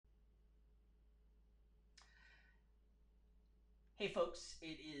Hey folks,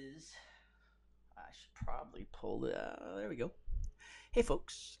 it is. I should probably pull the. There we go. Hey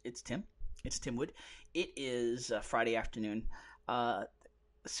folks, it's Tim. It's Tim Wood. It is Friday afternoon. Uh,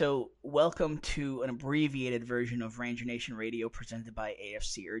 so welcome to an abbreviated version of Ranger Nation Radio presented by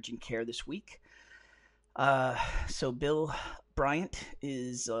AFC Urgent Care this week. So Bill Bryant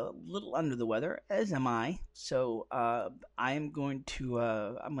is a little under the weather, as am I. So I'm going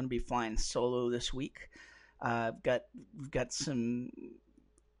to be flying solo this week. We've got some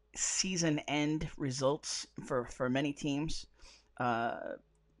season end results for many teams. A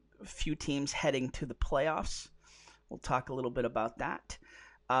few teams heading to the playoffs. We'll talk a little bit about that.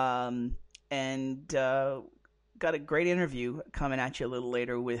 And got a great interview coming at you a little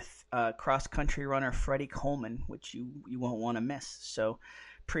later with cross country runner Freddy Coleman, which you won't want to miss. So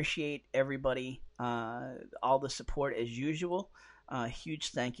appreciate everybody, all the support as usual.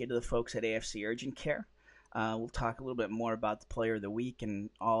 Huge thank you to the folks at AFC Urgent Care. We'll talk a little bit more about the Player of the Week and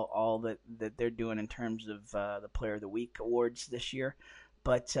all that they're doing in terms of the Player of the Week awards this year.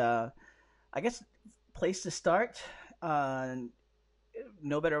 But I guess place to start,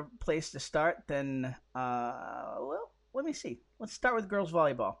 no better place to start than, well, let me see. Let's start with girls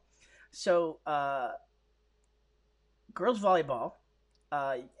volleyball. So girls volleyball,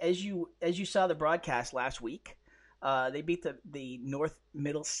 as you saw the broadcast last week, they beat the North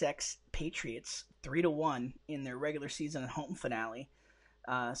Middlesex Patriots 3-1 in their regular season home finale.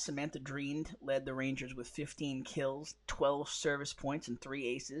 Samantha Dreend led the Rangers with 15 kills, 12 service points, and 3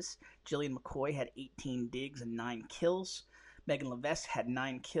 aces. Jillian McCoy had 18 digs and 9 kills. Megan Levesque had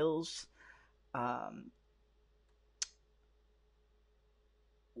 9 kills.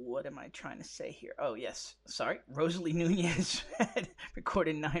 What am I trying to say here? Oh, yes. Sorry. Rosalie Nunez had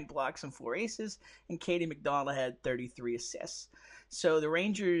recorded 9 blocks and 4 aces, and Katie McDonald had 33 assists. So the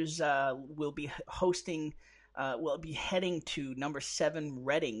Rangers will be heading to number 7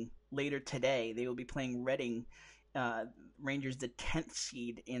 Reading later today. They will be playing Reading, Rangers, the 10th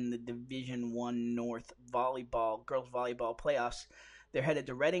seed in the Division I North girls volleyball playoffs. They're headed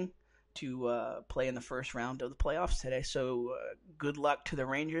to Reading to play in the first round of the playoffs today. So good luck to the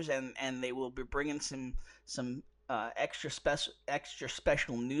Rangers, and they will be bringing some extra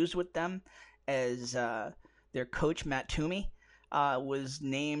special news with them, as their coach Matt Toomey was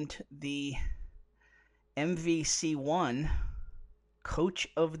named the MVC1 Coach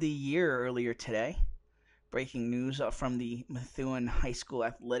of the Year earlier today. Breaking news from the Methuen High School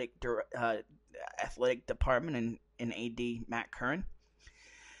athletic department and AD Matt Curran.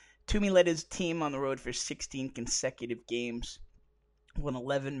 Toomey led his team on the road for 16 consecutive games, won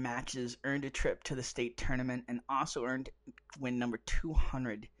 11 matches, earned a trip to the state tournament, and also earned win number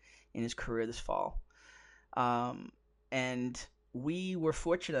 200 in his career this fall. And we were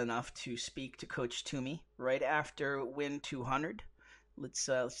fortunate enough to speak to Coach Toomey right after win 200. Let's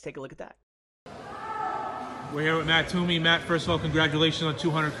take a look at that. We're here with Matt Toomey. Matt, first of all, congratulations on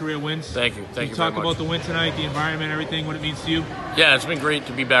 200 career wins. Thank you. Thank you Talk very much. about the win tonight, the environment, everything, what it means to you. Yeah, it's been great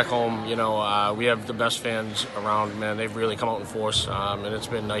to be back home. You know, we have the best fans around, man. They've really come out in force, and it's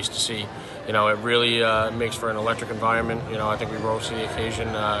been nice to see. You know, it really makes for an electric environment. You know, I think we rose to the occasion,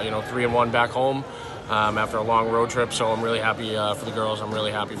 3-1 back home after a long road trip. So I'm really happy for the girls. I'm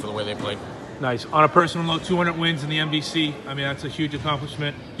really happy for the way they played. Nice. On a personal note, 200 wins in the MVC. I mean, that's a huge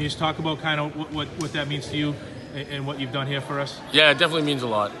accomplishment. Can you just talk about kind of what that means to you and what you've done here for us? Yeah, it definitely means a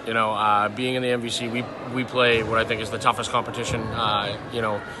lot. You know, being in the MVC, we play what I think is the toughest competition,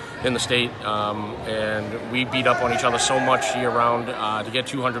 in the state, and we beat up on each other so much year round. To get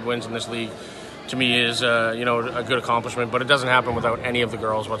 200 wins in this league, to me, is a good accomplishment. But it doesn't happen without any of the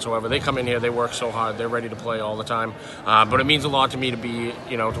girls whatsoever. They come in here, they work so hard, they're ready to play all the time. But it means a lot to me to be,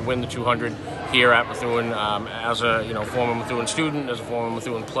 to win the 200 here at Methuen, as a former Methuen student, as a former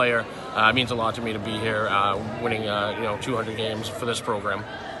Methuen player. It means a lot to me to be here, winning 200 games for this program.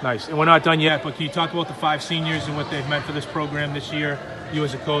 Nice. And we're not done yet, but can you talk about the 5 seniors and what they've meant for this program this year, you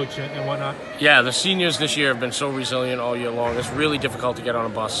as a coach and whatnot? Yeah, the seniors this year have been so resilient all year long. It's really difficult to get on a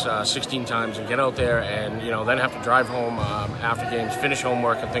bus 16 times and get out there and then have to drive home after games, finish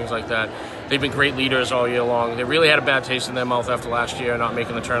homework and things like that. They've been great leaders all year long. They really had a bad taste in their mouth after last year, not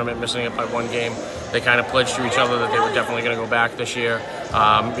making the tournament, missing it by 1 game. They kind of pledged to each other that they were definitely going to go back this year,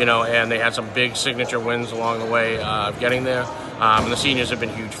 and they had some big signature wins along the way of getting there. And the seniors have been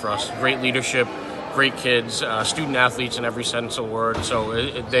huge for us. Great leadership, great kids, student athletes in every sense of the word. So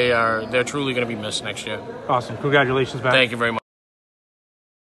they're truly going to be missed next year. Awesome. Congratulations, Matt. Thank you very much.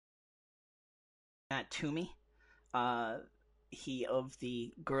 Matt Toomey, he of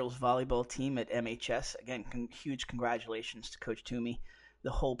the girls volleyball team at MHS. Again, huge congratulations to Coach Toomey.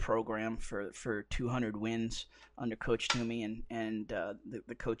 the whole program for 200 wins under Coach Toomey and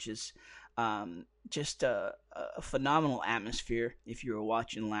the coaches. Just a phenomenal atmosphere. If you were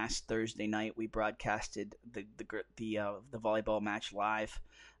watching last Thursday night, we broadcasted the volleyball match live.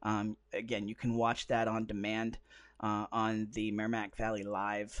 Again, you can watch that on demand on the Merrimack Valley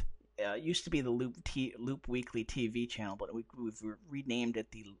Live. Used to be the Loop Weekly TV channel, but we've renamed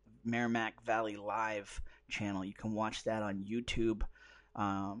it the Merrimack Valley Live channel. You can watch that on YouTube.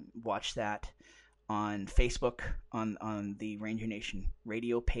 Watch that on Facebook on the Ranger Nation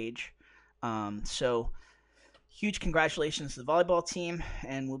radio page. So huge congratulations to the volleyball team,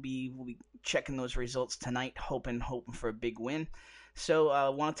 and we'll be checking those results tonight, hoping for a big win. So I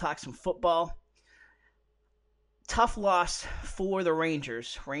want to talk some football. Tough loss for the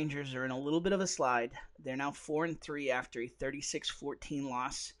Rangers. Rangers are in a little bit of a slide. They're now 4-3 after a 36-14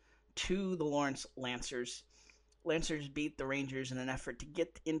 loss to the Lawrence Lancers. Lancers beat the Rangers in an effort to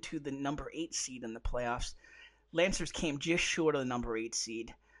get into the number 8 seed in the playoffs. Lancers came just short of the number 8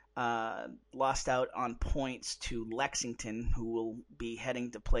 seed. Lost out on points to Lexington, who will be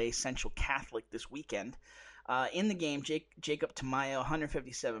heading to play Central Catholic this weekend. In the game, Jacob Tamayo,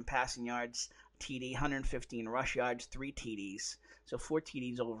 157 passing yards, TD, 115 rush yards, 3 TDs. So 4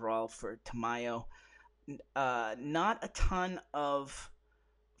 TDs overall for Tamayo. Not a ton of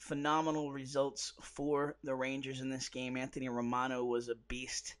phenomenal results for the Rangers in this game. Anthony Romano was a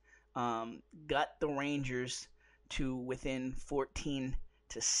beast. Got the Rangers to within 14-6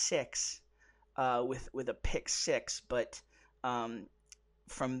 with a pick 6, but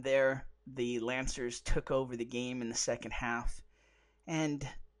from there the Lancers took over the game in the second half and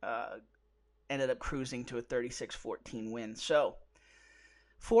ended up cruising to a 36-14 win. So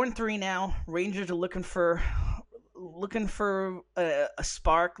 4-3 now. Rangers are looking for a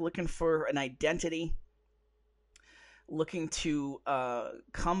spark, looking for an identity, looking to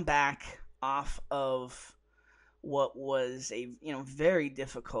come back off of what was a very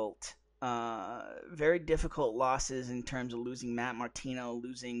difficult losses in terms of losing Matt Martino,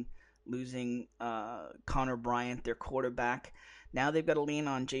 losing Connor Bryant, their quarterback. Now they've got to lean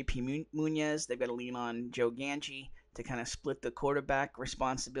on J.P. Munoz. They've got to lean on Joe Ganji to kind of split the quarterback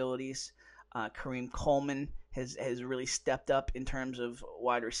responsibilities. Kareem Coleman has really stepped up in terms of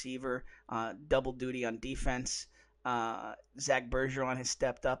wide receiver, double duty on defense. Zach Bergeron has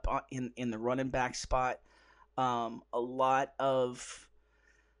stepped up in the running back spot. A lot of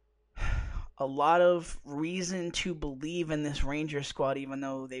reason to believe in this Ranger squad, even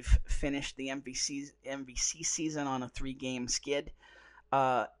though they've finished the MVC season on a 3-game skid.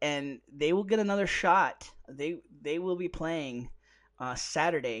 And they will get another shot. They will be playing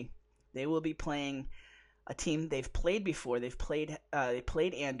Saturday. They will be playing a team they've played before. They played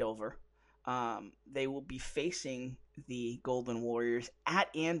Andover. They will be facing the Golden Warriors at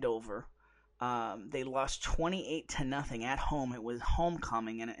Andover. They lost 28-0 at home. It was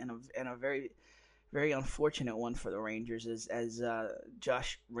homecoming and a very, very unfortunate one for the Rangers as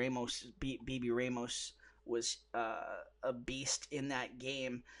Josh Ramos, BB Ramos, was a beast in that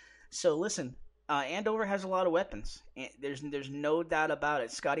game. So listen, Andover has a lot of weapons. There's no doubt about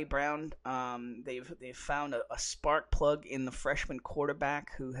it. Scotty Brown, they've found a spark plug in the freshman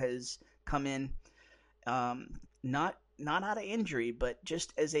quarterback who has come in, not out of injury, but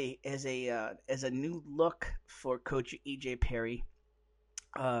just as a new look for Coach E.J. Perry.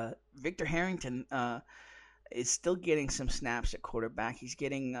 Victor Harrington is still getting some snaps at quarterback. He's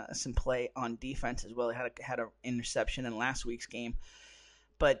getting some play on defense as well. He had an interception in last week's game.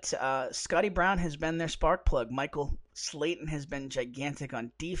 But Scotty Brown has been their spark plug. Michael Slayton has been gigantic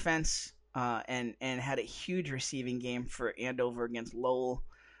on defense and had a huge receiving game for Andover against Lowell.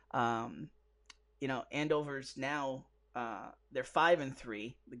 Andover's now they're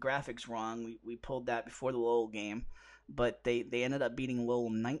 5-3. The graphic's wrong. We pulled that before the Lowell game, but they ended up beating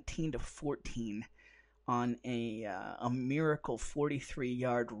Lowell 19-14 on a miracle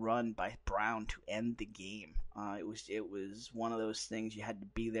 43-yard run by Brown to end the game. It was one of those things you had to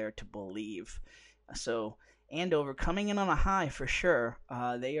be there to believe. So Andover coming in on a high for sure.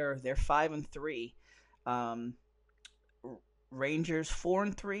 They're 5-3. Rangers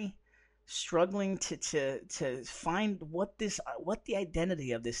 4-3. Struggling to find what the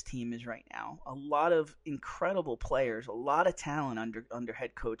identity of this team is right now. A lot of incredible players, a lot of talent under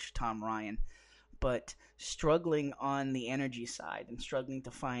head coach Tom Ryan, but struggling on the energy side and struggling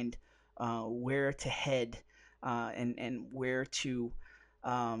to find where to head and where to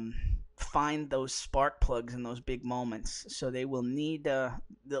find those spark plugs in those big moments. So they will need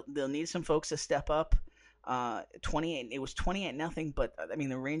they'll need some folks to step up. 28. It was 28-0, but I mean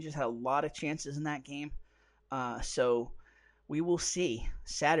the Rangers had a lot of chances in that game. So we will see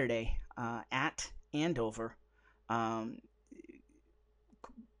Saturday at Andover. Um,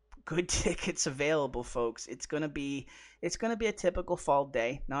 Good tickets available, folks. It's gonna be a typical fall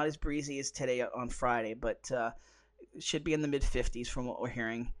day, not as breezy as today on Friday, but it should be in the mid 50s from what we're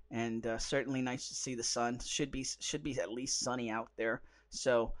hearing, and certainly nice to see the sun. Should be at least sunny out there.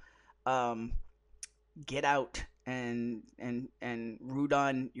 So um, get out and root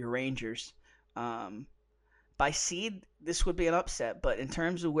on your Rangers. Um, by seed, this would be an upset, but in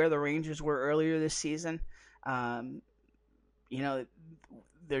terms of where the Rangers were earlier this season, um, you know,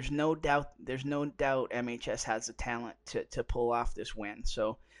 there's no doubt MHS has the talent to pull off this win.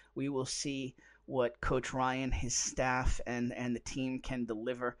 So we will see what Coach Ryan, his staff, and the team can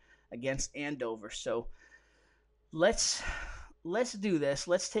deliver against Andover. So let's let's do this.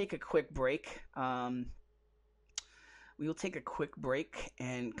 Let's take a quick break. We will take a quick break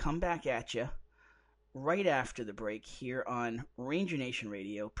and come back at you right after the break here on Ranger Nation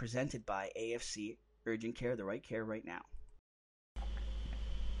Radio, presented by AFC Urgent Care, the right care right now.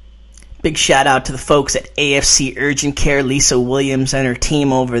 Big shout out to the folks at AFC Urgent Care, Lisa Williams and her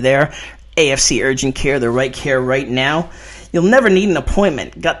team over there. AFC Urgent Care, the right care right now. You'll never need an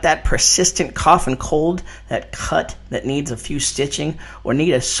appointment. Got that persistent cough and cold, that cut that needs a few stitching, or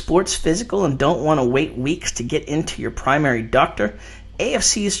need a sports physical and don't want to wait weeks to get into your primary doctor?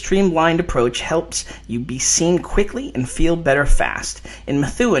 AFC's streamlined approach helps you be seen quickly and feel better fast. In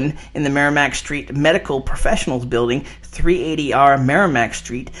Methuen, in the Merrimack Street Medical Professionals Building, 380R Merrimack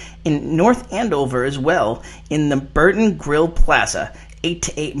Street, in North Andover as well, in the Burton Grill Plaza, 8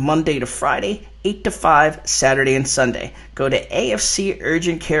 to 8 Monday to Friday, 8 to 5 Saturday and Sunday. Go to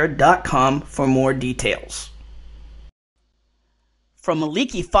afcurgentcare.com for more details. From a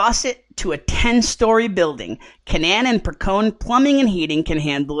leaky faucet to a 10-story building, Canaan and Percone Plumbing and Heating can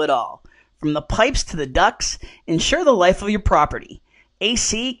handle it all. From the pipes to the ducts, ensure the life of your property.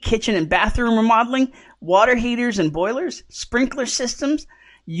 AC, kitchen and bathroom remodeling, water heaters and boilers, sprinkler systems,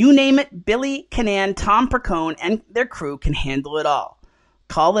 you name it, Billy, Canaan, Tom Percone, and their crew can handle it all.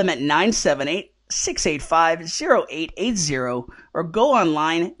 Call them at 978-685-0880 or go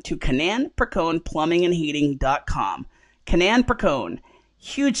online to CananPerconePlumbingandHeating.com. Canaan Percone,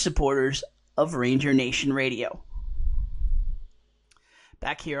 huge supporters of Ranger Nation Radio.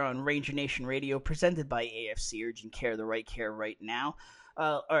 Back here on Ranger Nation Radio, presented by AFC Urgent Care, the right care right now.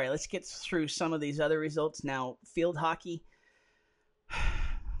 All right, let's get through some of these other results. Now, field hockey.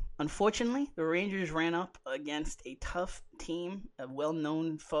 Unfortunately, the Rangers ran up against a tough team, a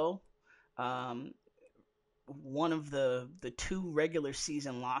well-known foe. One of the two regular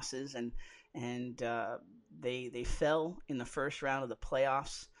season losses, and they fell in the first round of the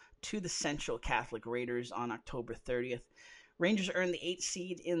playoffs to the Central Catholic Raiders on October 30th. Rangers earned the 8th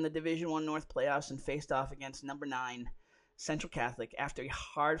seed in the Division I North playoffs and faced off against number 9 Central Catholic. After a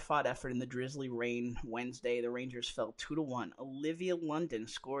hard-fought effort in the drizzly rain Wednesday, the Rangers fell 2-1. Olivia London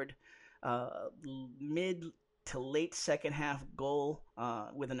scored mid to late second half goal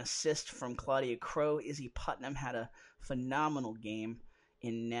with an assist from Claudia Crow. Izzy Putnam had a phenomenal game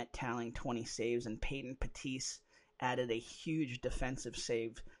in net, tallying 20 saves, and Peyton Patisse added a huge defensive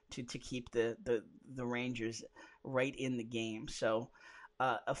save to keep the Rangers right in the game. So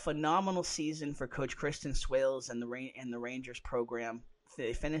a phenomenal season for Coach Kristen Swales and the Rangers program.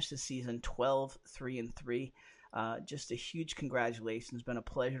 They finished the season 12-3-3. Just a huge congratulations. Been a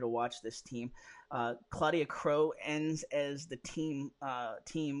pleasure to watch this team. Claudia Crow ends as the team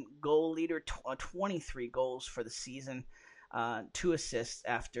goal leader, 23 goals for the season, 2 assists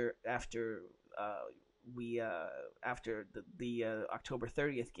after the October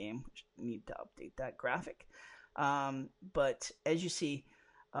 30th game. We need to update that graphic. But as you see,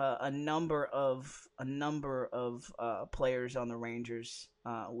 a number of players on the Rangers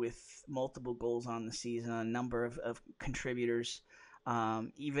with multiple goals on the season, a number of contributors,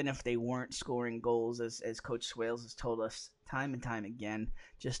 even if they weren't scoring goals, as Coach Swales has told us time and time again,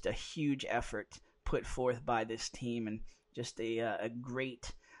 just a huge effort put forth by this team, and just a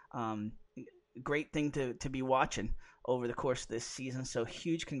great thing to be watching over the course of this season. So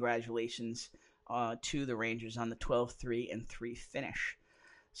huge congratulations to the Rangers on the 12-3-3 finish.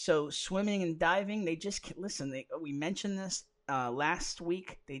 So swimming and diving, they just listen. We mentioned this last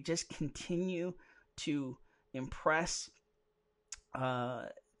week. They just continue to impress.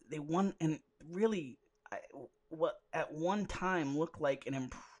 They won, and really, what at one time looked like an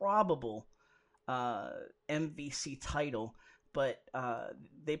improbable MVC title, but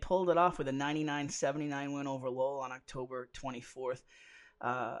they pulled it off with a 99-79 win over Lowell on October 24th.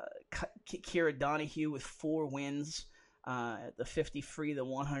 Kira Donahue with 4 wins. the 50 free, the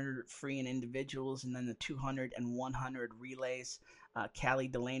 100 free in individuals, and then the 200 and 100 relays. Callie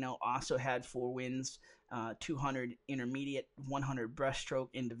Delano also had 4 wins, 200 intermediate, 100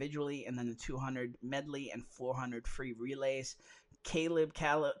 breaststroke individually, and then the 200 medley and 400 free relays. Caleb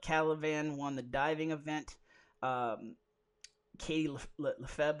Calavan won the diving event. Katie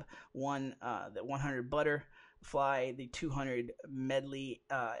Lefebvre won the 100 butterfly, the 200 medley,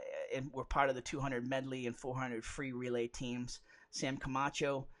 and were part of the 200 medley and 400 free relay teams. Sam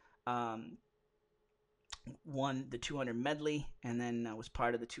Camacho won the 200 medley, and then was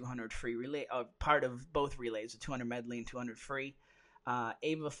part of the 200 free relay, part of both relays, the 200 medley and 200 free.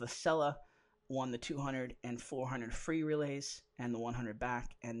 Ava Facella won the 200 and 400 free relays and the 100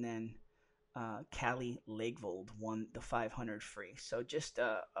 back, and then Callie Lakevold won the 500 free. So just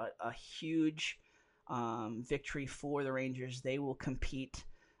a huge victory for the Rangers. They will compete,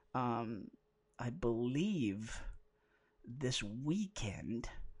 I believe, this weekend.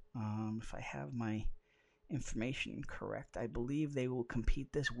 If I have my information correct, I believe they will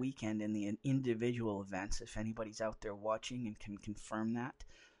compete this weekend in the individual events, if anybody's out there watching and can confirm that.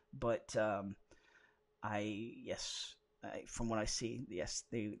 But from what I see, yes,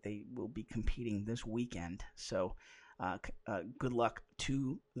 they will be competing this weekend. So good luck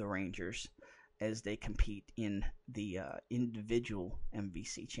to the Rangers as they compete in the individual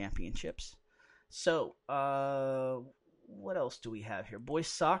MVC championships. So what else do we have here? Boys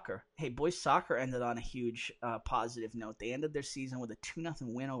soccer. Hey, boys soccer ended on a huge positive note. They ended their season with a 2-0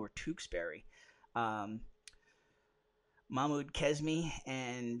 win over Tewksbury. Mahmoud Kesmi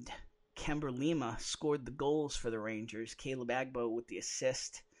and Kember Lima scored the goals for the Rangers. Caleb Agbo with the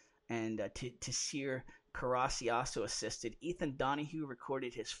assist, and Tasir Karasi also assisted. Ethan Donahue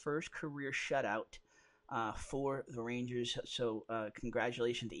recorded his first career shutout for the Rangers. So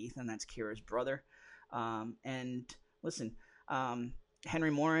congratulations to Ethan. That's Kira's brother. And listen,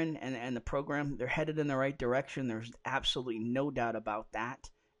 Henry Morin and the program, they're headed in the right direction. There's absolutely no doubt about that.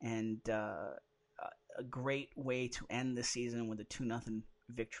 And a great way to end the season with a 2-0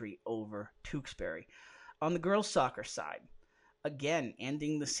 victory over Tewksbury. On the girls' soccer side, again,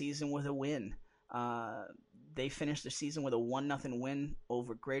 ending the season with a win. They finished the season with a 1-0 win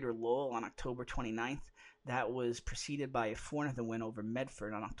over Greater Lowell on October 29th. That was preceded by a 4-0 win over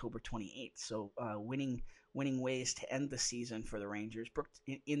Medford on October 28th. So winning ways to end the season for the Rangers.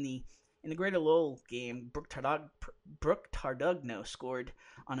 In the Greater Lowell game, Brooke Tardugno scored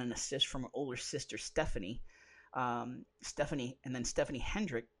on an assist from her older sister Stephanie. Stephanie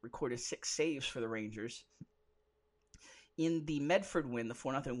Hendrick recorded 6 saves for the Rangers. In the Medford win, the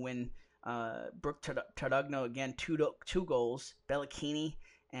 4-0 win, Brooke Tardugno again 2 goals. Bellacchini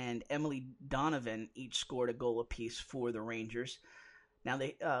and Emily Donovan each scored a goal apiece for the Rangers. Now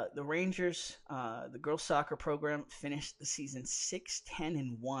the Rangers, the girls soccer program, finished the season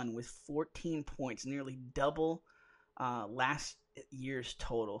 6-10-1 with 14 points, nearly double last year's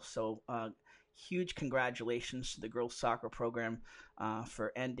total. So huge congratulations to the girls soccer program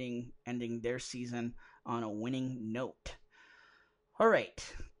for ending their season on a winning note. All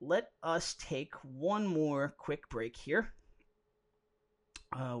right, let us take one more quick break here.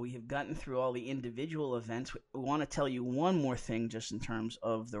 We have gotten through all the individual events. We want to tell you one more thing just in terms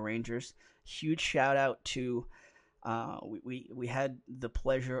of the Rangers. Huge shout out to we had the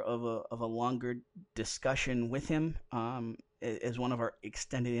pleasure of a longer discussion with him as one of our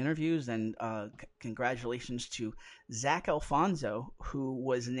extended interviews, and congratulations to Zach Alfonso, who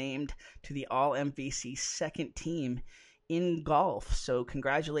was named to the All MVC second team in golf. So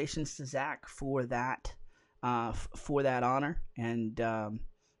congratulations to Zach for that honor, and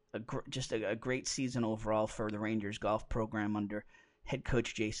just a great season overall for the Rangers golf program under head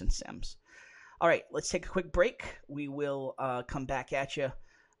coach Jason Sims. All right, let's take a quick break. We will come back at you,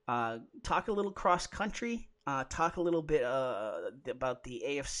 talk a little cross country, talk a little bit about the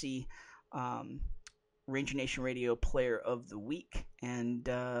AFC Ranger Nation Radio Player of the Week, and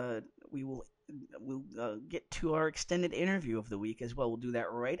we'll get to our extended interview of the week as well. We'll do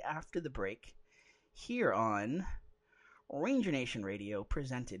that right after the break here on Ranger Nation Radio,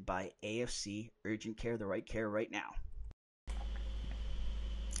 presented by AFC Urgent Care, the right care right now.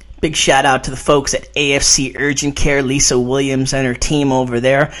 Big shout out to the folks at AFC Urgent Care, Lisa Williams and her team over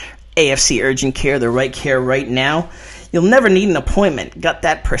there. AFC Urgent Care, the right care right now. You'll never need an appointment. Got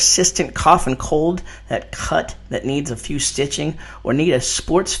that persistent cough and cold, that cut that needs a few stitching, or need a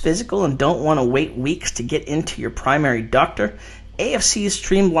sports physical and don't want to wait weeks to get into your primary doctor? AFC's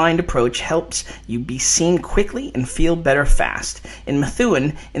streamlined approach helps you be seen quickly and feel better fast. In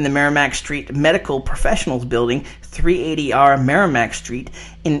Methuen, in the Merrimack Street Medical Professionals Building, 380R Merrimack Street,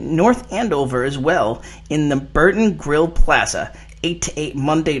 in North Andover as well, in the Burton Grill Plaza, 8 to 8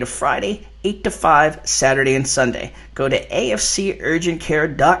 Monday to Friday, 8 to 5 Saturday and Sunday. Go to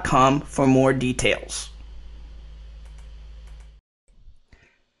afcurgentcare.com for more details.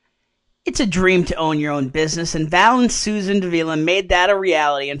 It's a dream to own your own business, and Val and Susan Davila made that a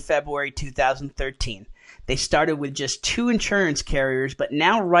reality in February 2013. They started with just 2 insurance carriers, but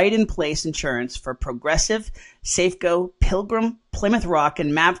now right-in-place insurance for Progressive, Safeco, Pilgrim, Plymouth Rock,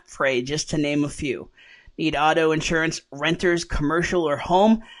 and MAPFRE, just to name a few. Need auto insurance, renters, commercial, or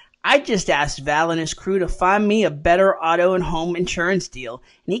home? I just asked Val and his crew to find me a better auto and home insurance deal,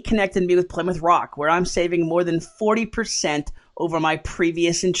 and he connected me with Plymouth Rock, where I'm saving more than 40% over my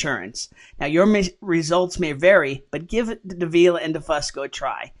previous insurance. Now, your results may vary, but give Davila and DeFusco a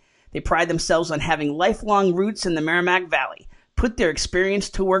try. They pride themselves on having lifelong roots in the Merrimack Valley. Put their experience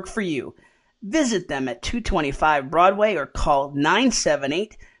to work for you. Visit them at 225 Broadway or call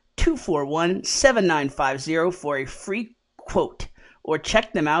 978-241-7950 for a free quote, or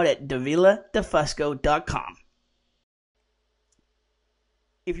check them out at daviladefusco.com.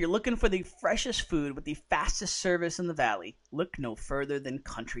 If you're looking for the freshest food with the fastest service in the valley, look no further than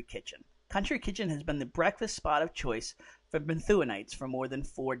Country Kitchen. Country Kitchen has been the breakfast spot of choice for Methuenites for more than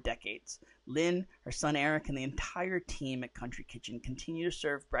 4 decades. Lynn, her son Eric, and the entire team at Country Kitchen continue to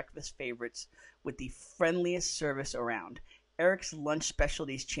serve breakfast favorites with the friendliest service around. Eric's lunch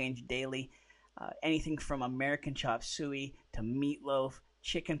specialties change daily, anything from American chop suey to meatloaf,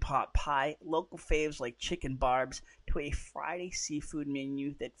 chicken pot pie, local faves like chicken barbs, to a Friday seafood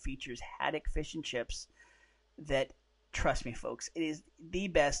menu that features haddock fish and chips that, trust me folks, it is the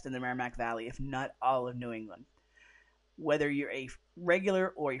best in the Merrimack Valley, if not all of New England. Whether you're a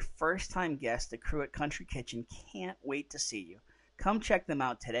regular or a first-time guest, the crew at Country Kitchen can't wait to see you. Come check them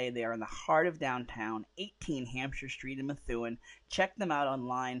out today. They are in the heart of downtown, 18 Hampshire Street in Methuen. Check them out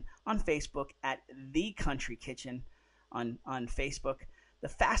online on Facebook at The Country Kitchen on Facebook. The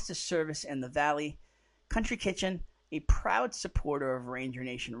fastest service in the valley. Country Kitchen, a proud supporter of Ranger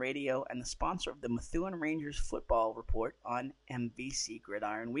Nation Radio and the sponsor of the Methuen Rangers Football Report on MVC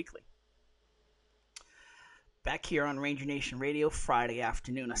Gridiron Weekly. Back here on Ranger Nation Radio, Friday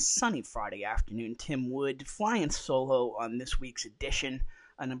afternoon, a sunny Friday afternoon. Tim Wood flying solo on this week's edition,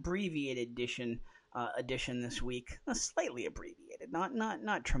 an abbreviated edition this week, slightly abbreviated,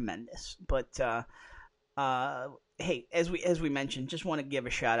 not tremendous, but hey, as we mentioned, just want to give a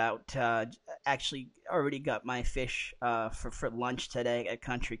shout out. Actually, already got my fish for lunch today at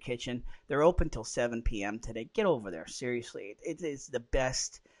Country Kitchen. They're open till 7 p.m. today. Get over there, seriously. It is the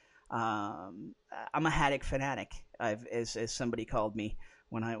best. I'm a haddock fanatic, as somebody called me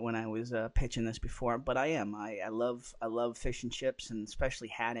when I was pitching this before. But I am. I love fish and chips, and especially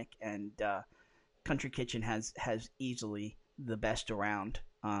haddock. And Country Kitchen has easily the best around,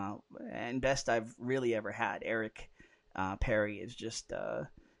 and best I've really ever had. Eric Perry is just a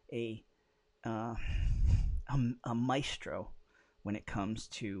maestro when it comes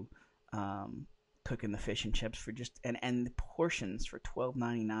to cooking the fish and chips for just and the portions for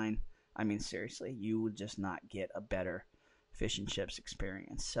 $12.99. I mean, seriously, you would just not get a better fish and chips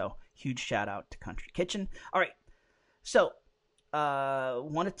experience. So huge shout out to Country Kitchen. All right, so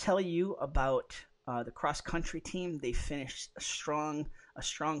want to tell you about the cross country team. They finished a strong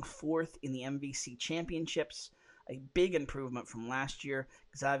 4th in the MVC championships. A big improvement from last year.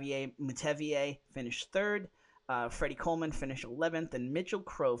 Xavier Matevier finished 3rd. Freddy Coleman finished 11th, and Mitchell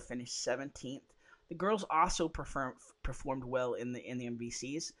Crow finished 17th. The girls also performed well in the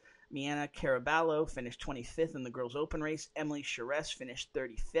MVCs. Miana Caraballo finished 25th in the girls' open race. Emily Charest finished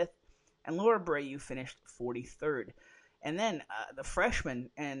 35th, and Laura Brayu finished 43rd. And then the freshmen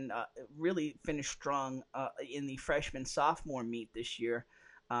really finished strong in the freshman-sophomore meet this year.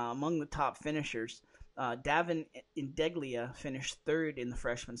 Among the top finishers, Davin Indeglia finished 3rd in the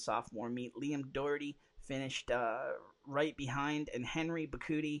freshman-sophomore meet. Liam Doherty finished right behind, and Henry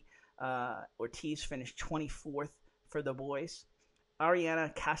Bakuti Ortiz finished 24th for the boys.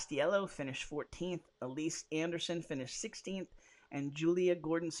 Ariana Castiello finished 14th. Elise Anderson finished 16th. And Julia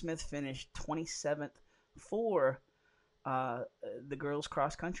Gordon-Smith finished 27th for the girls'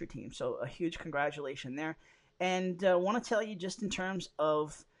 cross-country team. So a huge congratulations there. And I want to tell you, just in terms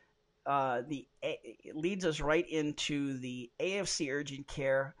of it leads us right into the AFC Urgent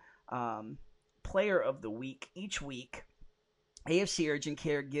Care Player of the Week. Each week, AFC Urgent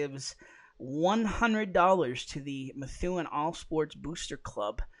Care gives $100 to the Methuen All Sports Booster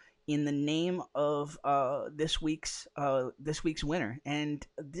Club in the name of this week's winner. And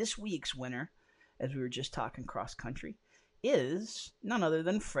this week's winner, as we were just talking cross country, is none other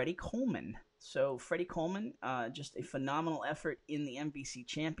than Freddy Coleman. So Freddy Coleman, just a phenomenal effort in the NBC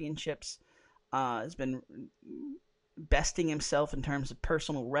Championships, has been besting himself in terms of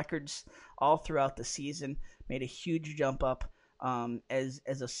personal records all throughout the season. Made a huge jump up as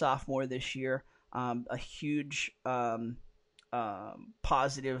a sophomore this year. A huge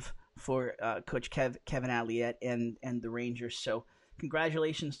positive for Coach Kevin Alliette and the Rangers. So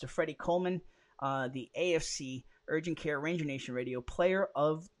congratulations to Freddy Coleman, the AFC Urgent Care Ranger Nation Radio Player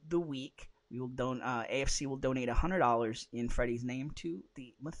of the Week. AFC will donate $100 in Freddie's name to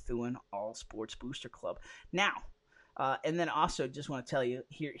the Methuen All Sports Booster Club. Now, and then also just want to tell you,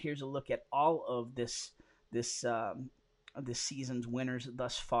 here's a look at all of this season's winners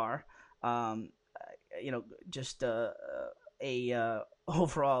thus far. Just a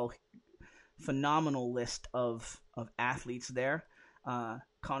overall phenomenal list of athletes there.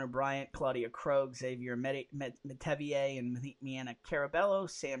 Connor Bryant, Claudia Krog, Xavier Metevier, and Miana Carabello,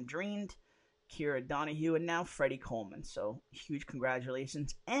 Sam Dreend, Kira Donahue, and now Freddy Coleman. So huge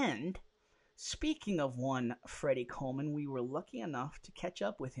congratulations. And speaking of one Freddy Coleman, we were lucky enough to catch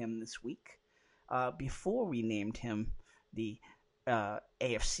up with him this week before we named him the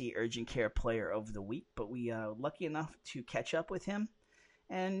AFC Urgent Care Player of the Week. But we lucky enough to catch up with him.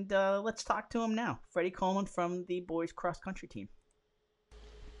 And let's talk to him now. Freddy Coleman from the boys cross country team.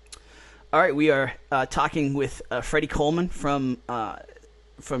 All right, we are talking with Freddy Coleman from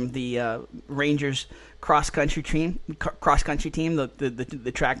the Rangers cross country team,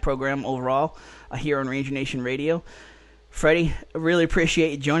 the track program overall here on Ranger Nation Radio. Freddie, I really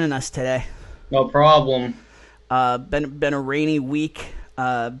appreciate you joining us today. No problem. Been a rainy week.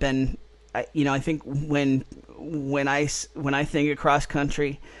 I think when I think of cross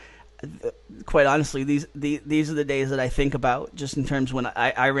country, quite honestly, these are the days that I think about, just in terms when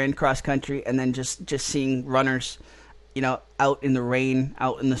I ran cross country, and then just seeing runners, out in the rain,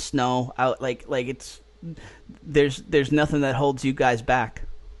 out in the snow, out like it's there's nothing that holds you guys back.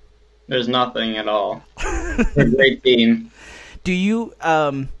 There's nothing at all. We're a great team. Do you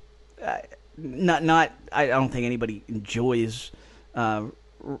I don't think anybody enjoys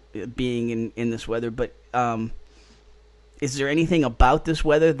being in this weather, but is there anything about this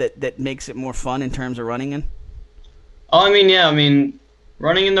weather that makes it more fun in terms of running in? Oh, yeah.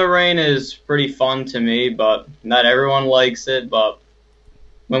 Running in the rain is pretty fun to me, but not everyone likes it. But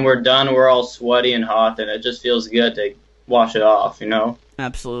when we're done, we're all sweaty and hot, and it just feels good to wash it off,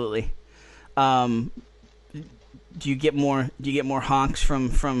 Absolutely. Do you get more honks from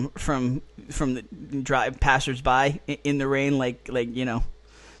the drive passers-by in the rain, like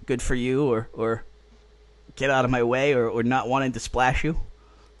good for you, or get out of my way, or not wanting to splash you?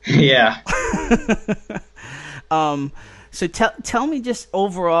 Yeah. So tell me just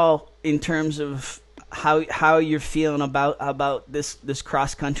overall in terms of how you're feeling about this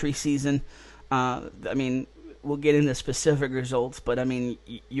cross country season. We'll get into specific results, but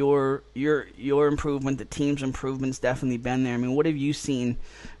your improvement, the team's improvement's definitely been there. What have you seen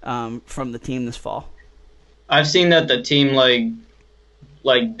from the team this fall? I've seen that the team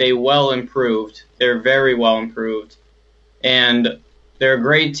they well improved. They're very well improved, and they're a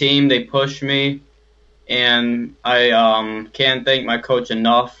great team. They push me, and I can't thank my coach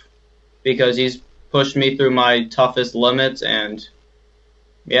enough, because he's pushed me through my toughest limits, and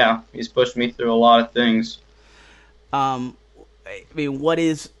yeah, he's pushed me through a lot of things. What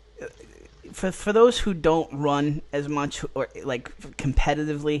is for those who don't run as much or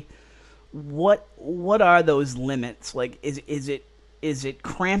competitively? What are those limits? Is it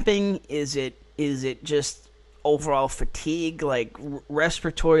cramping? Is it just overall fatigue?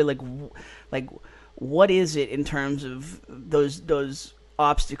 Respiratory? What is it in terms of those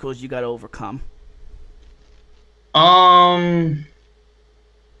obstacles you got to overcome? What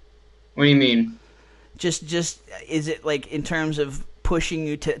do you mean? Just is it in terms of pushing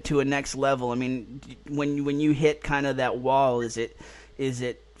you to a next level? When you hit kind of that wall, is it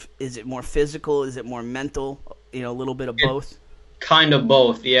more physical? Is it more mental? A little bit of both. Kind of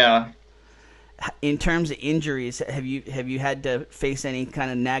both, yeah. In terms of injuries, have you had to face any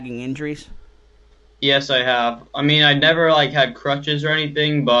kind of nagging injuries? Yes, I have. I never had crutches or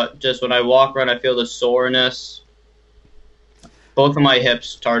anything, but just when I walk around, I feel the soreness. Both of my hips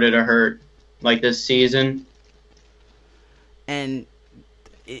started to hurt this season. And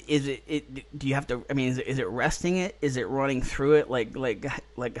is it? Do you have to? Is it resting it? Is it running through it?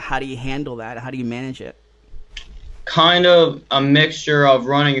 How do you handle that? How do you manage it? Kind of a mixture of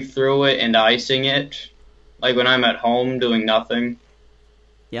running through it and icing it, when I'm at home doing nothing.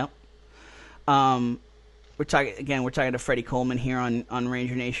 Yep. We're talking to Freddy Coleman here on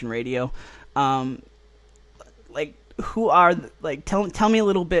Ranger Nation Radio. Like, who are tell me a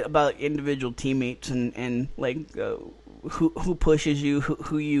little bit about individual teammates and who pushes you,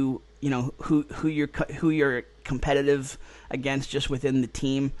 who you're competitive against just within the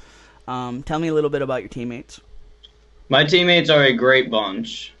team. Tell me a little bit about your teammates. My teammates are a great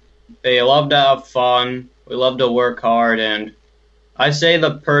bunch. They love to have fun. We love to work hard, and I say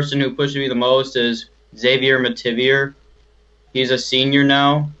the person who pushes me the most is Xavier Mativier. He's a senior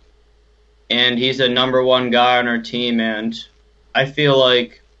now, and he's the number one guy on our team, and I feel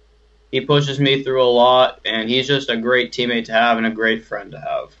like he pushes me through a lot, and he's just a great teammate to have and a great friend to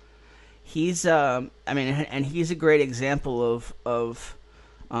have. He's and he's a great example of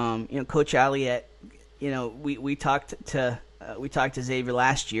Coach Alliette. We talked to Xavier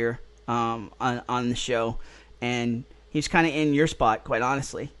last year on the show, and he's kind of in your spot, quite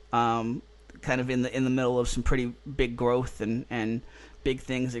honestly. Kind of in the middle of some pretty big growth and big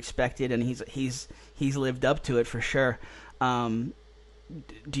things expected, and he's lived up to it for sure. Do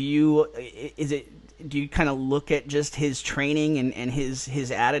you kind of look at just his training and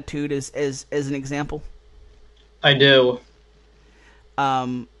his attitude as an example? I do.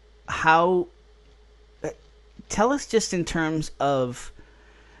 Tell us just in terms of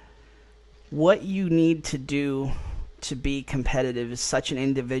what you need to do to be competitive is such an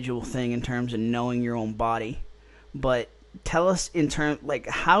individual thing in terms of knowing your own body. But tell us in terms,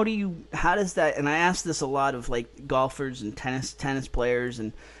 how does that, and I ask this a lot of golfers and tennis players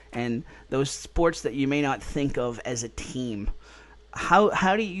and those sports that you may not think of as a team.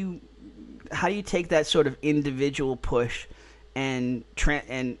 How do you take that sort of individual push and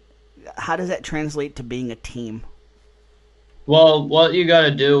how does that translate to being a team? Well, what you got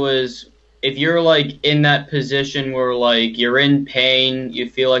to do is, if you're in that position where you're in pain, you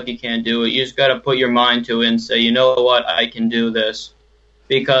feel like you can't do it, you just got to put your mind to it and say, you know what, I can do this.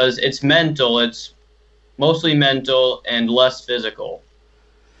 Because it's mental, it's mostly mental and less physical.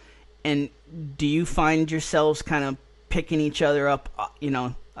 And do you find yourselves kind of picking each other up,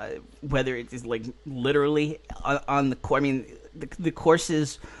 whether it is literally on the course? I mean, the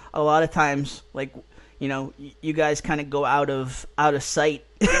courses a lot of times, you guys kind of go out of sight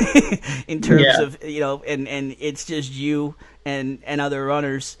in terms of, and it's just you and other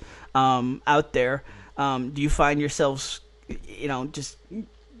runners out there. Do you find yourselves, just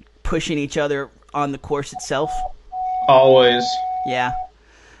pushing each other on the course itself? Always. Yeah.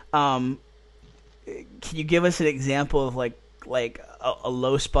 Can you give us an example of a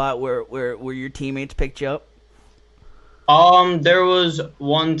low spot where your teammates picked you up? There was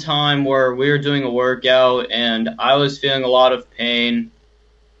one time where we were doing a workout and I was feeling a lot of pain.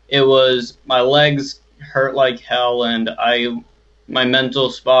 It was, my legs hurt like hell and my mental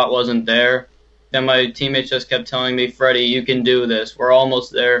spot wasn't there. Then my teammates just kept telling me, Freddie, you can do this. We're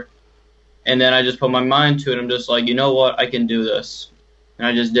almost there. And then I just put my mind to it. I'm just like, you know what? I can do this. And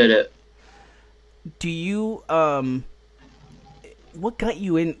I just did it. Do you, what got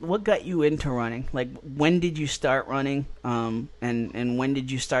you into running? When did you start running? And when did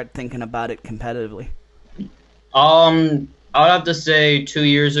you start thinking about it competitively? I would have to say 2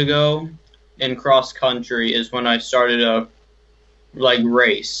 years ago in cross country is when I started a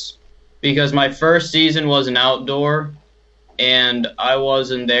race, because my first season was an outdoor and I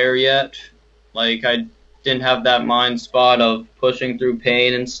wasn't there yet. I didn't have that mind spot of pushing through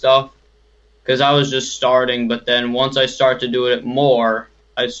pain and stuff, because I was just starting. But then once I started to do it more,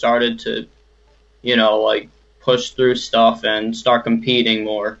 I started to, push through stuff and start competing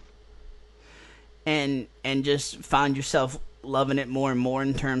more. And just found yourself loving it more and more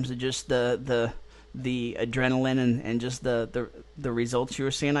in terms of just the adrenaline and just the results you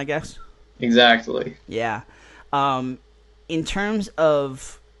were seeing, I guess? Exactly. Yeah. In terms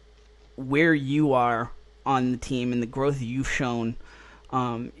of where you are on the team and the growth you've shown,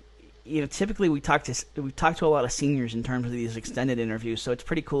 typically we talk to a lot of seniors in terms of these extended interviews, so it's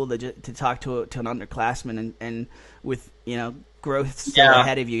pretty cool to talk to an underclassman and with growth still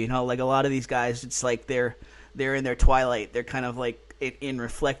ahead of you. A lot of these guys, it's they're in their twilight. They're kind of in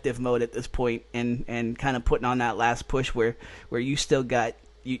reflective mode at this point, and kind of putting on that last push where you still got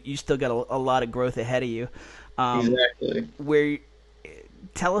a lot of growth ahead of you. Exactly.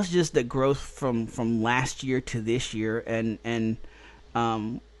 Tell us just the growth from last year to this year, and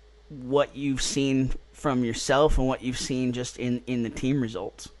what you've seen from yourself and what you've seen just in the team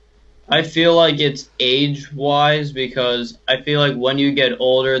results. I feel like it's age-wise, because I feel like when you get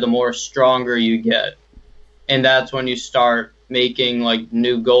older, the more stronger you get. And that's when you start making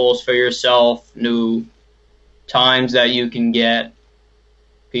new goals for yourself, new times that you can get.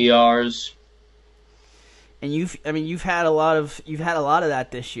 PRs. And you've had a lot of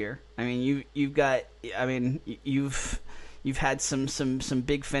that this year. I mean, you've had some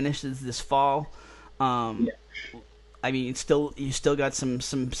big finishes this fall. Yeah. I mean, you still got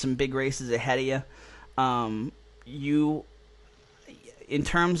some big races ahead of you. You, in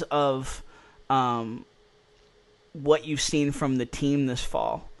terms of what you've seen from the team this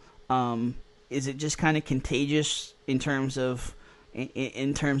fall, is it just kind of contagious in terms of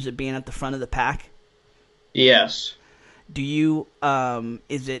being at the front of the pack? Yes. Do you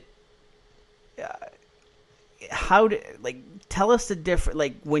is it how do, like, tell us the difference,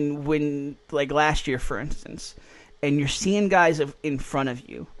 like when like last year, for instance, and you're seeing guys in front of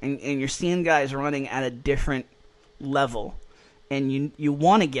you, and you're seeing guys running at a different level, and you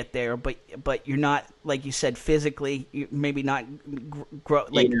want to get there, but you're not, like you said, physically, you maybe not grow,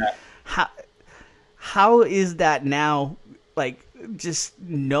 like, Yeah. how is that now, like, just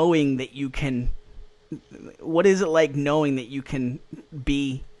knowing that you can, what is it like knowing that you can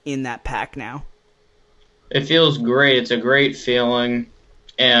be in that pack now? It feels great. It's a great feeling,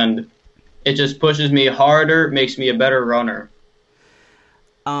 and it just pushes me harder, makes me a better runner.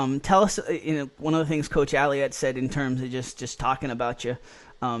 Tell us, one of the things Coach Alliot said in terms of just talking about you,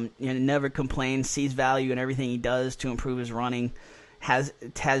 never complains, sees value in everything he does to improve his running, has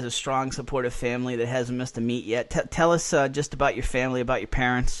a strong, supportive family that hasn't missed a meet yet. Tell us just about your family, about your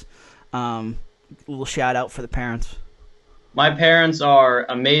parents. A little shout out for the parents. My parents are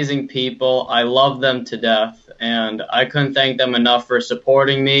amazing people. I love them to death, and I couldn't thank them enough for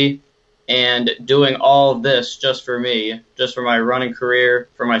supporting me and doing all of this just for me, just for my running career,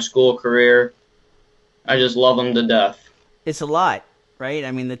 for my school career. I just love them to death. It's a lot, right?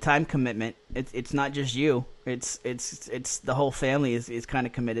 I mean, the time commitment. It's not just you. It's the whole family is kind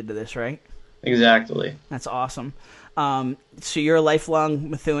of committed to this, right? Exactly. That's awesome. So you're a lifelong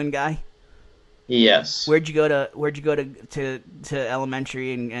Methuen guy? Yes. Where'd you go to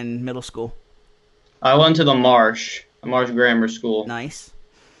elementary and middle school? I went to the Marsh Grammar School. Nice.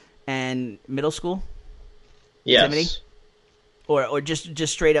 And middle school? Yes. Timothy? Or just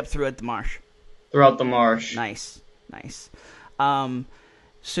straight up through at the Marsh? Throughout the Marsh. Nice.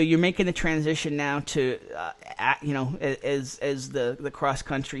 So you're making the transition now to, as the cross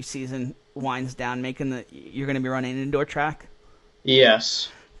country season winds down, you're going to be running indoor track? Yes.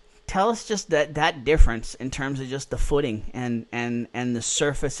 Tell us just that difference in terms of just the footing and the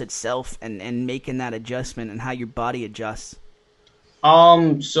surface itself, and making that adjustment and how your body adjusts.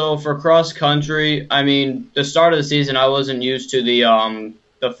 So for cross country, I mean, the start of the season, I wasn't used to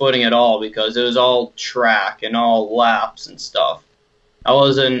the footing at all, because it was all track and all laps and stuff. I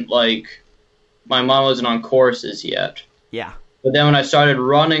wasn't, like, my mom wasn't on courses yet. Yeah. But then when I started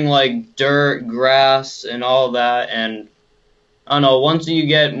running, like, dirt, grass, and all that, and I don't know, once you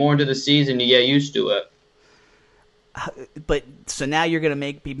get more into the season, you get used to it. But so now you're going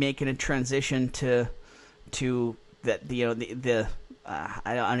to be making a transition to that,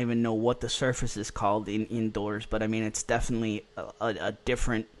 I don't even know what the surface is called indoors, but I mean, it's definitely a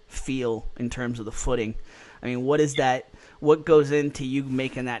different feel in terms of the footing. I mean, what is that? What goes into you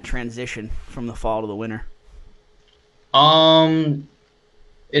making that transition from the fall to the winter?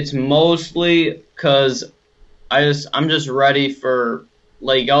 It's mostly because I'm just ready for,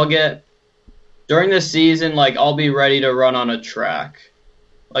 like, during the season, like, I'll be ready to run on a track.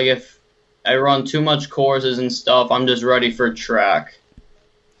 Like, if I run too much courses and stuff, I'm just ready for track.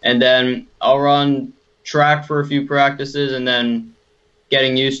 And then I'll run track for a few practices, and then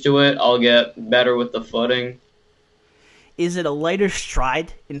getting used to it, I'll get better with the footing. Is it a lighter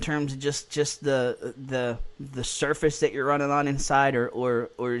stride in terms of just the surface that you're running on inside, or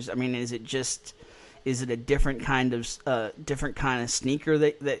is it a different kind of sneaker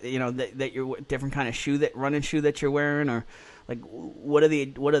that you're, different kind of running shoe that you're wearing, or like what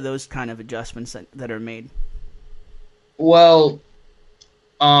are those kind of adjustments that are made? Well,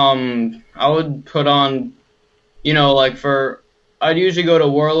 I would put on, I'd usually go to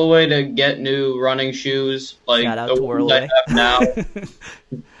Whirlaway to get new running shoes, like Shout out the to ones Whirlaway. I have now.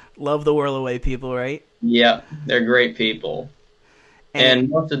 Love the Whirlaway people, right? Yeah, they're great people. And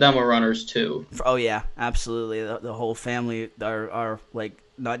most of them are runners too. Oh yeah, absolutely. The whole family are like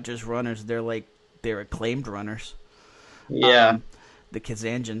not just runners; they're acclaimed runners. Yeah. The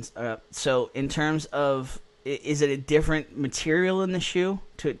Kazanjans. So in terms of, is it a different material in the shoe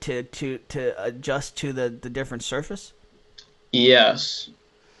to adjust to the different surface? Yes.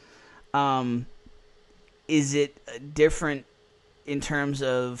 Is it different in terms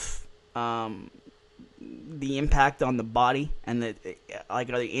of the impact on the body and are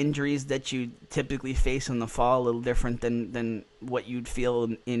the injuries that you typically face in the fall a little different than what you'd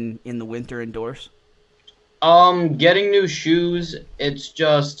feel in the winter indoors? Getting new shoes, it's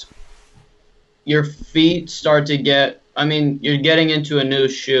just your feet start to get. I mean, you're getting into a new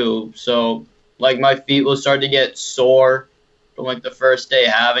shoe, so like my feet will start to get sore from like the first day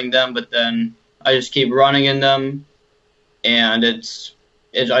having them, but then I just keep running in them, and I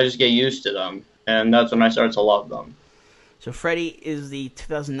just get used to them, and that's when I start to love them. So Freddie is the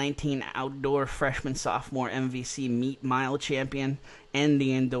 2019 Outdoor Freshman Sophomore MVC Meet Mile Champion and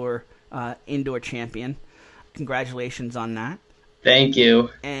the Indoor Champion. Congratulations on that. Thank you.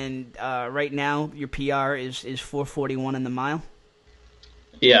 And right now your PR is 4:41 in the mile?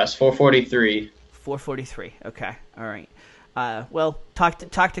 Yes, 4:43. 4:43. Okay. All right. Well, talk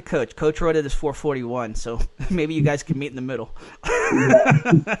to Coach. Coach wrote it as 4:41, so maybe you guys can meet in the middle.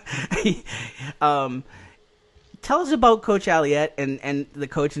 Tell us about Coach Alliette and the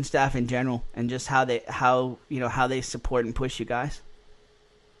coaching staff in general, and just how they support and push you guys.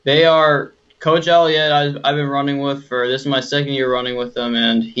 They are Coach Alliette. I've been running with this is my second year running with him,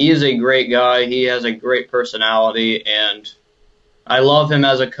 and he is a great guy. He has a great personality, and I love him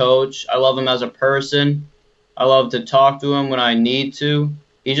as a coach. I love him as a person. I love to talk to him when I need to.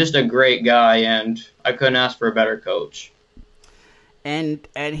 He's just a great guy, and I couldn't ask for a better coach. And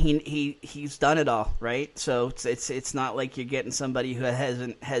he's done it all, right? So it's not like you're getting somebody who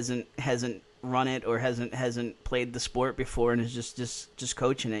hasn't run it or hasn't played the sport before and is just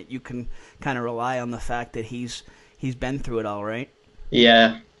coaching it. You can kind of rely on the fact that he's been through it all, right?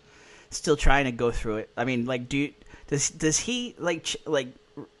 Yeah. Still trying to go through it. I mean, like, does he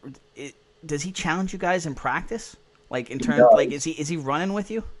does he challenge you guys in practice? Like in terms, like is he running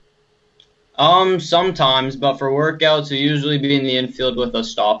with you? Sometimes, but for workouts, we usually be in the infield with a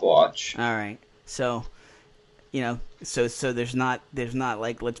stopwatch. All right. So, so there's not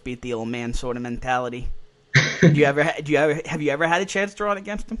like let's beat the old man sort of mentality. Have you ever had a chance to run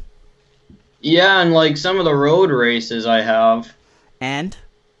against him? Yeah, and like some of the road races I have. And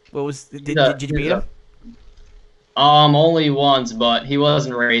did you beat him? Only once, but he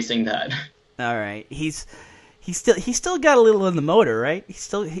wasn't racing that. All right. He's still got a little in the motor, right?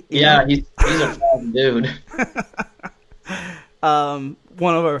 He's a fun dude.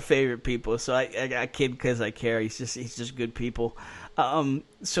 One of our favorite people. So I kid because I care. He's just good people.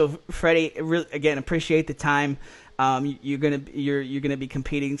 So Freddie, really, again, appreciate the time. You're gonna be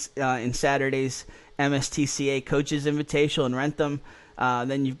competing in Saturday's MSTCA Coaches Invitational in Rentham.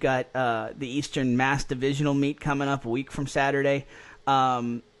 Then you've got the Eastern Mass Divisional meet coming up a week from Saturday.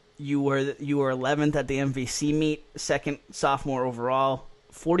 You were 11th at the MVC meet, second sophomore overall,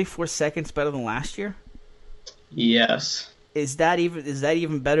 44 seconds better than last year. Yes. Is that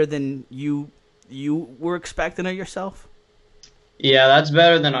even better than you were expecting of yourself? Yeah, that's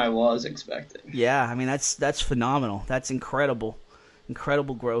better than I was expecting. Yeah, I mean that's phenomenal. That's incredible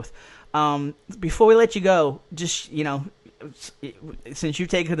growth. Before we let you go, just since you've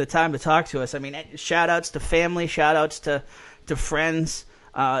taken the time to talk to us, I mean, shout outs to family, shout outs to friends.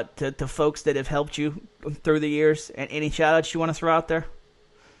 To folks that have helped you through the years, and any shout outs you want to throw out there?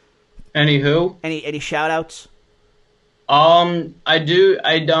 Any shout outs? I did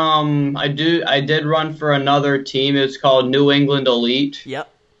run for another team. It's called New England Elite. Yep.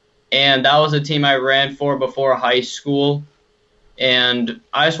 And that was a team I ran for before high school. And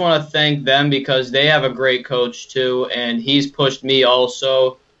I just want to thank them because they have a great coach too, and he's pushed me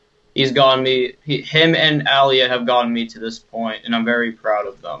also. He's gotten me. Him and Alliette have gotten me to this point, and I'm very proud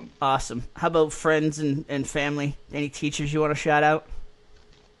of them. Awesome. How about friends and family? Any teachers you want to shout out?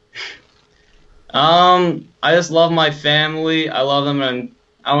 I just love my family. I love them, and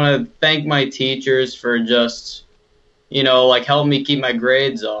I want to thank my teachers for just, helping me keep my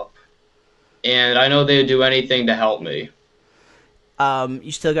grades up. And I know they would do anything to help me.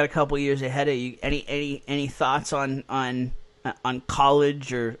 You still got a couple years ahead of you. Any thoughts on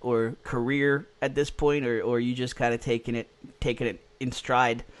college or career at this point, or are you just kind of taking it in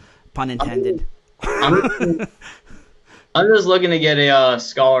stride, pun intended? I'm just looking to get a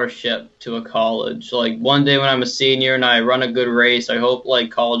scholarship to a college. Like one day when I'm a senior and I run a good race, I hope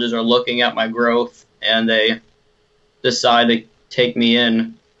like colleges are looking at my growth and they decide to take me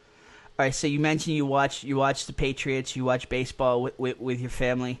in. All right. So you mentioned you watch the Patriots, you watch baseball with your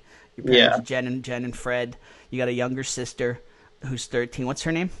family, your parents, yeah. Jen and Fred. You got a younger sister who's 13. What's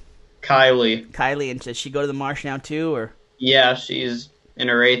her name? Kylie. And does she go to the Marsh now too, or? Yeah, she's in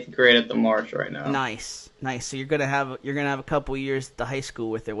her 8th grade at the Marsh right now. Nice. So you're gonna have a couple years at the high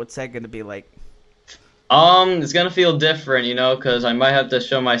school with her. What's that gonna be like? It's gonna feel different, because I might have to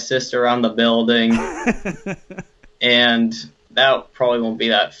show my sister around the building, and that probably won't be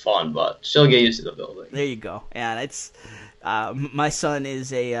that fun, but she'll get used to the building. There you go. Yeah, it's my son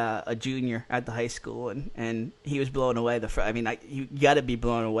is a junior at the high school, and he was blown away. You got to be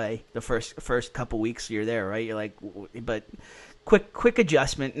blown away the first couple weeks you're there, right? You're like, but quick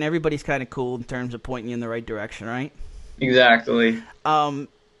adjustment, and everybody's kind of cool in terms of pointing you in the right direction, right? Exactly.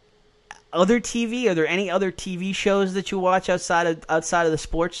 Other TV? Are there any other TV shows that you watch outside of the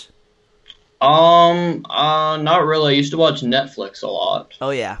sports? Not really. I used to watch Netflix a lot.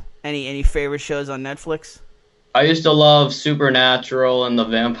 Oh yeah. Any favorite shows on Netflix? I used to love Supernatural and The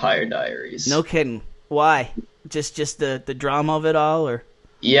Vampire Diaries. No kidding. Why? Just the drama of it all, or?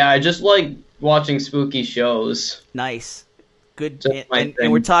 Yeah, I just like watching spooky shows. Nice. Good. And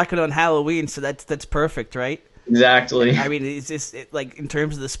we're talking on Halloween, so that's perfect, right? Exactly. I mean, is this like in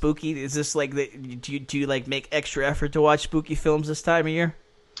terms of the spooky? Is this like do you like make extra effort to watch spooky films this time of year?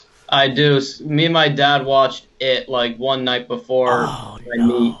 I do. Me and my dad watched it like one night before. Oh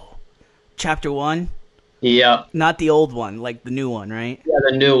no! Chapter 1. Yeah. Not the old one, like the new one, right? Yeah,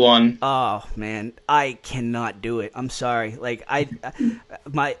 the new one. Oh man, I cannot do it. I'm sorry. Like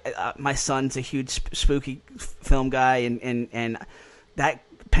my son's a huge spooky film guy, and that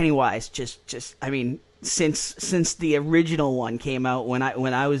Pennywise just I mean, since the original one came out when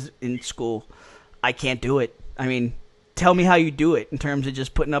I was in school, I can't do it. I mean, tell me how you do it in terms of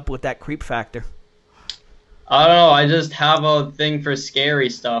just putting up with that creep factor. I don't know. I just have a thing for scary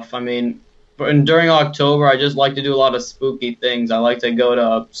stuff. I mean, during October, I just like to do a lot of spooky things. I like to go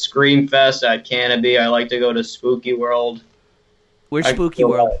to Scream Fest at Canopy. I like to go to Spooky World. Where's Spooky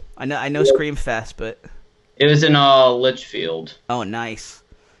World? I know Scream Fest, but it was in Litchfield. Oh, nice.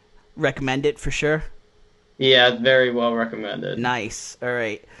 Recommend it for sure. Yeah, very well recommended. Nice. All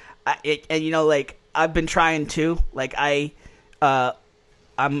right. And like I've been trying to. Like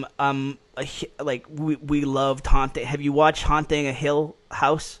we loved Haunting. Have you watched Haunting a Hill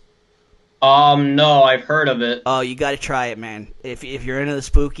House? No, I've heard of it. Oh, you got to try it, man. If you're into the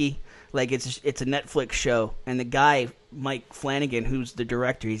spooky, like it's a Netflix show, and the guy Mike Flanagan, who's the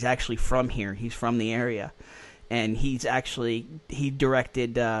director, he's actually from here. He's from the area, and he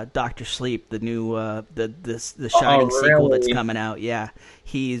directed Doctor Sleep, the new the Shining sequel that's coming out. Yeah,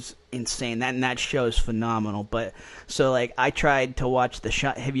 he's insane. That show is phenomenal. But so like I tried to watch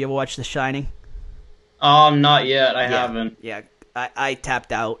Have you ever watched The Shining? Not yet. I haven't. Yeah. I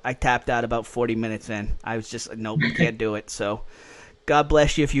tapped out. I tapped out about 40 minutes in. I was just, nope, can't do it. So, God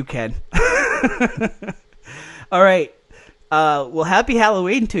bless you if you can. All right. Well, happy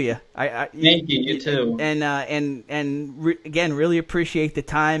Halloween to you. Thank you. You too. And again, really appreciate the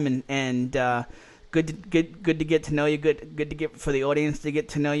time and good to get to know you. Good to get for the audience to get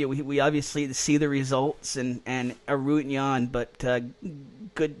to know you. We obviously see the results and are rooting you on, but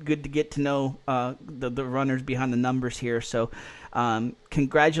good to get to know the runners behind the numbers here. So.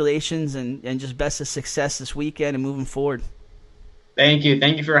 Congratulations and just best of success this weekend and moving forward. Thank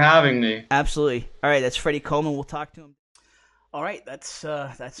you for having me. Absolutely. All right, that's Freddy Coleman. We'll talk to him. All right, that's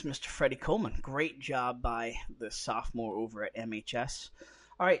Mr. Freddy Coleman. Great job by the sophomore over at MHS.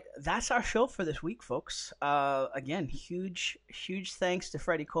 All right, that's our show for this week, folks. Again, huge thanks to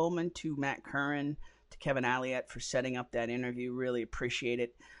Freddy Coleman, to Matt Curran, to Kevin Alliott for setting up that interview. Really appreciate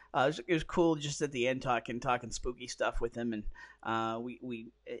it. It was cool just at the end talking spooky stuff with him, and we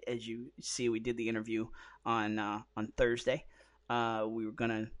as you see, we did the interview on Thursday. We were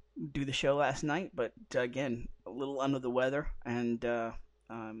gonna do the show last night, but again, a little under the weather and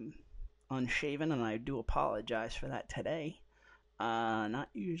unshaven, and I do apologize for that today. Not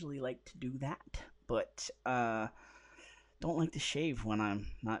usually like to do that, but don't like to shave when I'm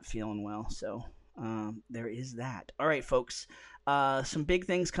not feeling well, so there is that. All right, folks. Some big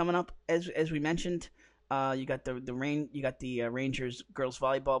things coming up as we mentioned. You got the Rangers girls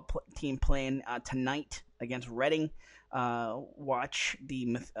volleyball team playing tonight against Reading. Watch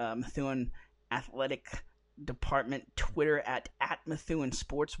the Methuen Athletic Department Twitter at Methuen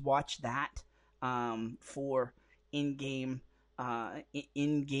Sports. Watch that for in-game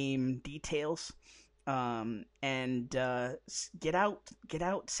details. And get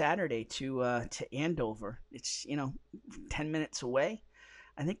out Saturday to Andover. It's 10 minutes away.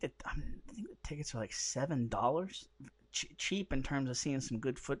 I think the tickets are like $7, cheap in terms of seeing some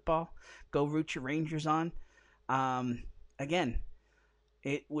good football. Go root your Rangers on. Again,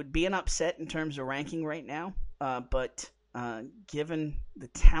 it would be an upset in terms of ranking right now, but given the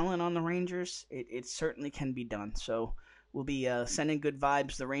talent on the Rangers, it certainly can be done. So. We'll be sending good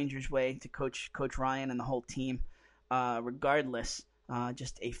vibes the Rangers' way to Coach Ryan and the whole team, regardless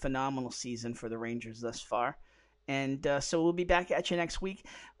Just a phenomenal season for the Rangers thus far. And so we'll be back at you next week.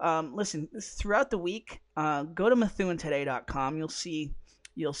 Listen, throughout the week, go to MethuenToday.com. You'll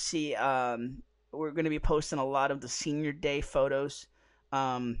see we're going to be posting a lot of the senior day photos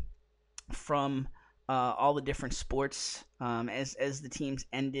from all the different sports as the teams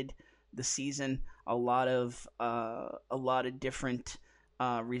ended the season. A lot of different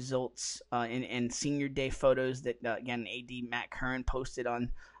results and senior day photos that again AD Matt Curran posted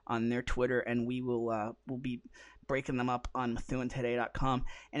on their Twitter, and we'll be breaking them up on MethuenToday.com.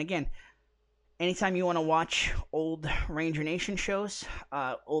 And again, anytime you want to watch old Ranger Nation shows,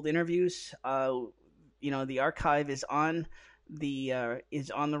 old interviews, the archive is on the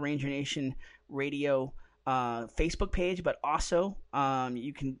Ranger Nation Radio Facebook page, but also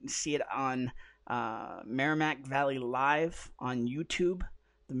you can see it on Merrimack Valley Live on YouTube,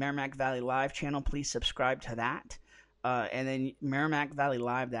 the Merrimack Valley Live channel. Please subscribe to that, and then Merrimack Valley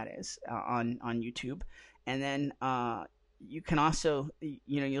Live, that is on YouTube, and then you can also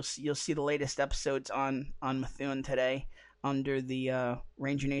you'll see the latest episodes on Methuen Today under the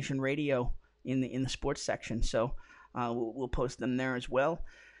Ranger Nation Radio in the sports section. So we'll post them there as well.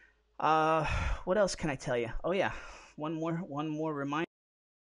 What else can I tell you? Oh yeah, one more reminder.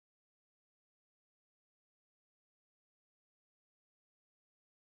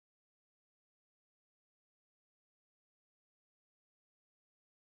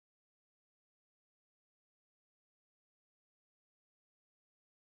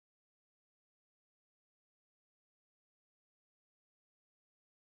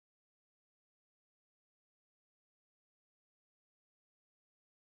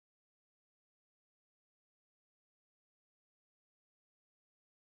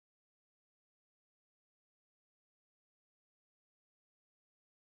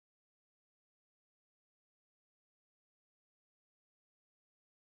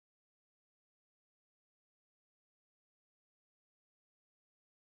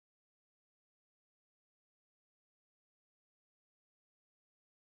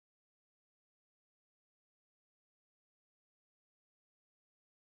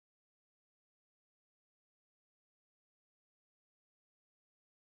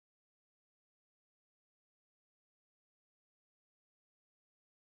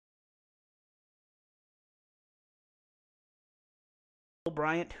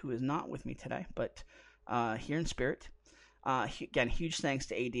 Bryant, who is not with me today, but here in spirit. Again, huge thanks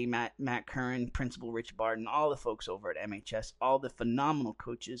to AD Matt Curran, Principal Rich Barden, all the folks over at MHS, all the phenomenal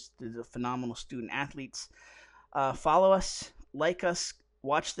coaches, the phenomenal student athletes. Follow us, like us,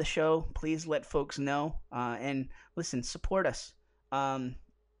 watch the show. Please let folks know, and listen, support us.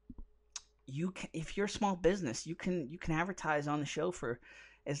 If you're a small business, you can advertise on the show for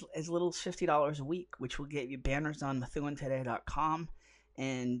as little as $50 a week, which will get you banners on MethuenToday.com.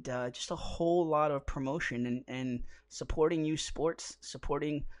 And just a whole lot of promotion and supporting youth sports,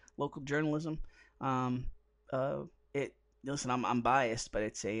 supporting local journalism. Listen, I'm biased, but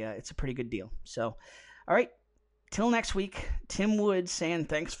it's a pretty good deal. So, all right, till next week. Tim Wood saying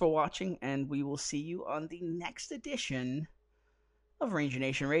thanks for watching, and we will see you on the next edition of Ranger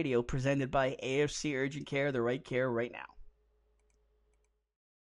Nation Radio, presented by AFC Urgent Care, the right care right now.